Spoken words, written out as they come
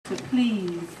to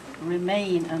please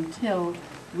remain until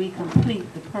we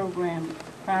complete the program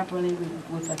properly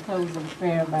with a closing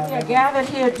prayer by We are gathered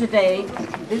here today,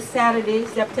 this Saturday,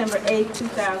 September 8,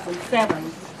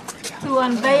 2007, to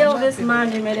unveil this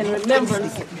monument in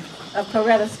remembrance of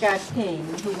Coretta Scott King,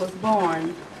 who was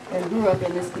born and grew up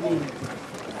in this community.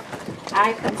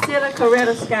 I consider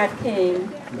Coretta Scott King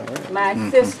my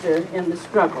sister in the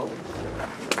struggle,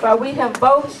 but we have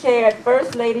both shared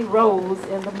First Lady roles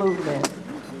in the movement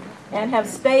and have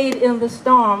stayed in the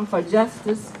storm for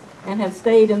justice and have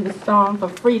stayed in the storm for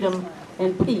freedom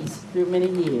and peace through many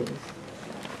years.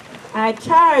 I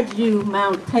charge you,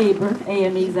 Mount Tabor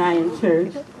AME Zion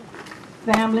Church,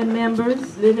 family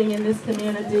members living in this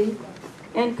community,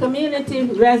 and community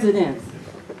residents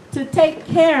to take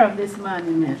care of this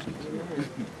monument,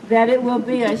 that it will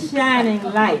be a shining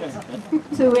light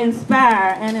to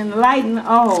inspire and enlighten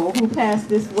all who pass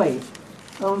this way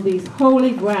on these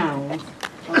holy grounds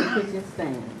on which it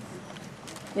stands.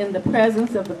 In the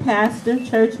presence of the pastor,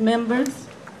 church members,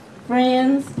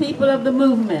 friends, people of the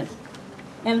movement,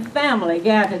 and family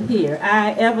gathered here,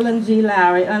 I, Evelyn G.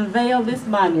 Lowry, unveil this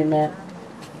monument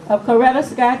of Coretta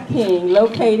Scott King,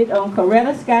 located on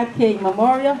Coretta Scott King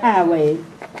Memorial Highway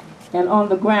and on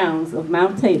the grounds of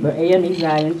Mount Tabor AME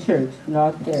Zion Church,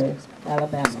 North Perry,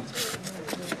 Alabama.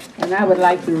 And I would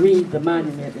like to read the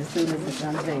monument as soon as it's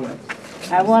unveiled.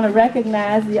 I want to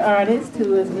recognize the artist,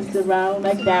 who is Mr. Ronald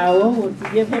McDowell. Would you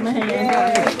give him a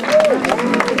hand?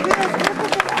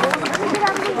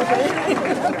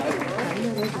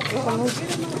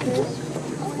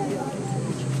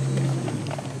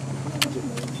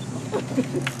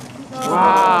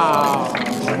 Wow.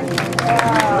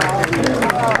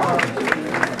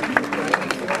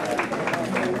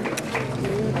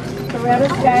 Coretta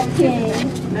Scott King,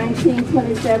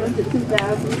 1927 to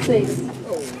 2006.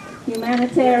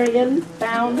 Humanitarian,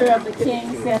 founder of the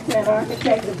King Center and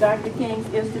architect of Dr.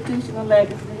 King's institutional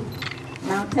legacy,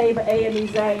 Mount Tabor AME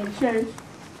Zion Church,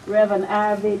 Reverend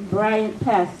Ivy Bryant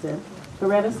Pastor,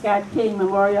 Coretta Scott King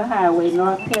Memorial Highway,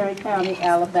 North Perry County,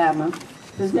 Alabama,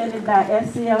 presented by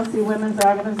SCLC Women's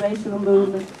Organizational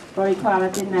Movement for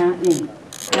Equality Now, Inc.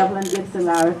 Evelyn Gibson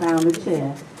Lowry, founder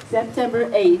chair. September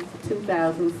 8th,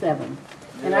 2007.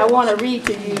 And I want to read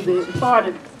to you the part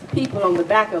of people on the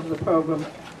back of the program,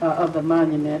 of the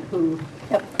monument, who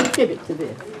helped contribute to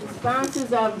this.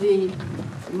 Sponsors of the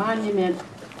monument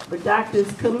were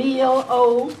Drs. Camille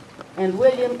O. and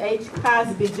William H.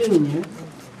 Cosby Jr.,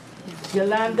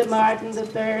 Yolanda Martin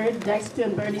III, Dexter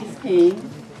and Bernice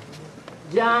King,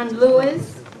 John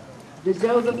Lewis, the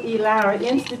Joseph E. Lowry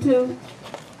Institute,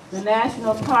 the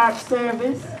National Park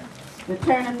Service, the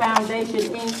Turner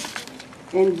Foundation,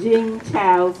 Inc., and Jean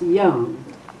Charles Young.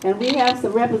 And we have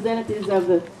some representatives of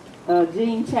the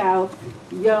Jean Charles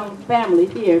Young family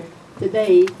here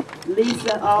today.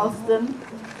 Lisa Alston,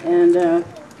 and the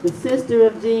sister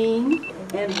of Jean,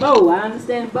 and Bo. I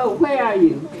understand, Bo, where are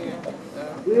you?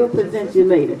 We'll present you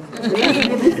later. So let's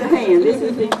give this a hand. This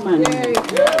is big money.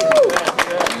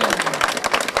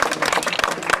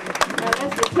 Now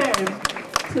let's return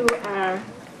to our,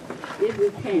 if we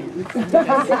can.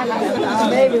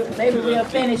 maybe we'll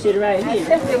finish it right here.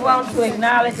 I simply want to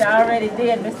acknowledge, I already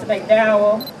did, Mr.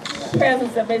 McDowell, the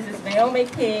presence of Mrs. Naomi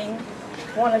King.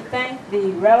 I want to thank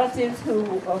the relatives who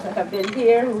have been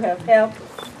here, who have helped.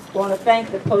 I want to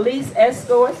thank the police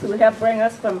escorts who helped bring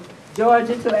us from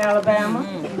Georgia to Alabama.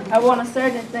 I want to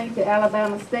certainly thank the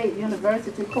Alabama State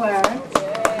University Choir.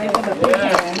 Give them a big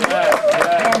hand.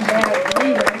 And their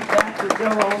leader, Dr.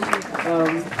 Joel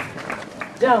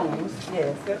Jones,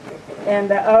 yes.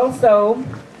 And also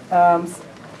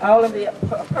all of the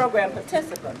program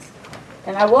participants.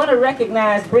 And I want to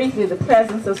recognize briefly the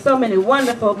presence of so many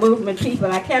wonderful movement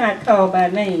people I cannot call by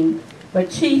name, but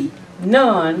Chief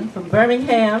Nunn from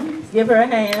Birmingham, give her a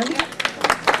hand.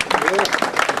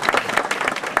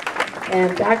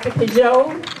 And Dr.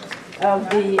 Peugeot of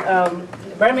the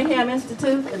Birmingham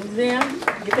Institute and Museum,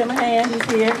 give him a hand, he's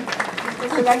here.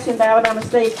 Selection by Alabama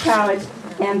State College,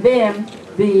 and then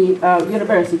the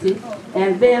university,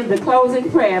 and then the closing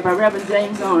prayer by Reverend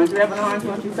James Orange. Reverend Orange,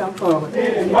 won't you come forward?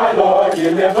 My Lord,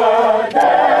 deliver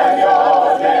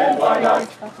Daniel, then why not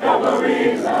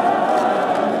every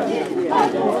man? My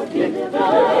Lord, deliver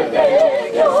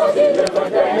Daniel, deliver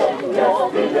Daniel,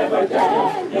 deliver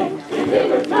Daniel,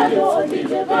 deliver my Lord,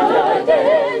 deliver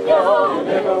Daniel,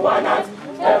 deliver why not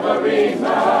every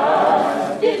man?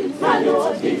 My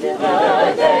Lord, deliver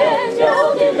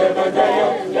Daniel, deliver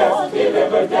Daniel,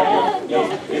 deliver Daniel,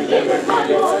 deliver my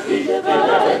Lord, deliver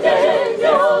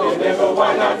Daniel, deliver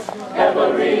why not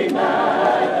every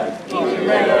man?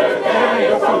 Deliver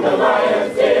Daniel from the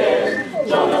lion's den,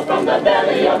 Jonah from the belly.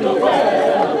 from the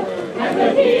well, and the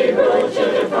Hebrew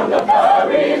children from the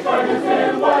fiery furnace,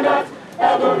 then why not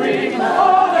every man?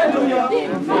 Hallelujah!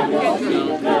 Deliver them,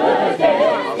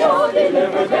 you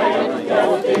deliver them,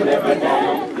 you deliver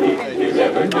them, deliver them,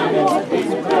 deliver them,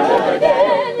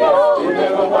 you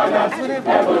deliver why not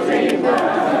every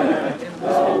man?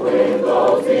 The wind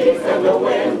blows east and the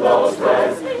wind blows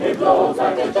west, it blows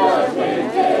like a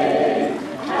judgment day.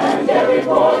 And every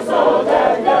poor soul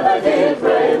that never did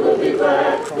pray will be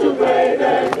glad to pray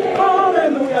that day.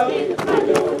 Hallelujah! Deliver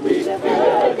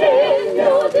them,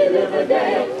 you deliver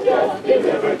them, you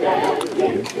deliver them, you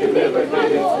deliver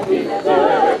them, you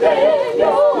deliver them,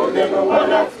 you deliver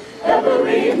one of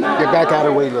every man. Get back out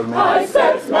of the way, little man. I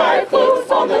set my foot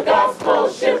on the gospel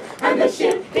ship, and the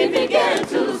ship it began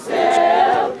to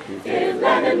sail. It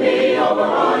landed me over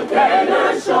on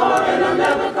Canaan shore, and I'll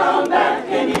never come back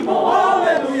anymore.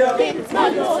 Hallelujah! It's my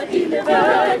Lord, deliver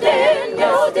them,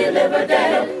 you deliver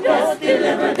them, you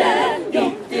deliver them,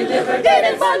 you deliver them.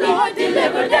 It's my Lord,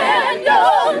 deliver them,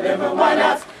 you deliver one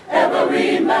of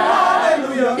every man.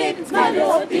 Hallelujah! It's my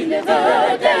Lord, deliver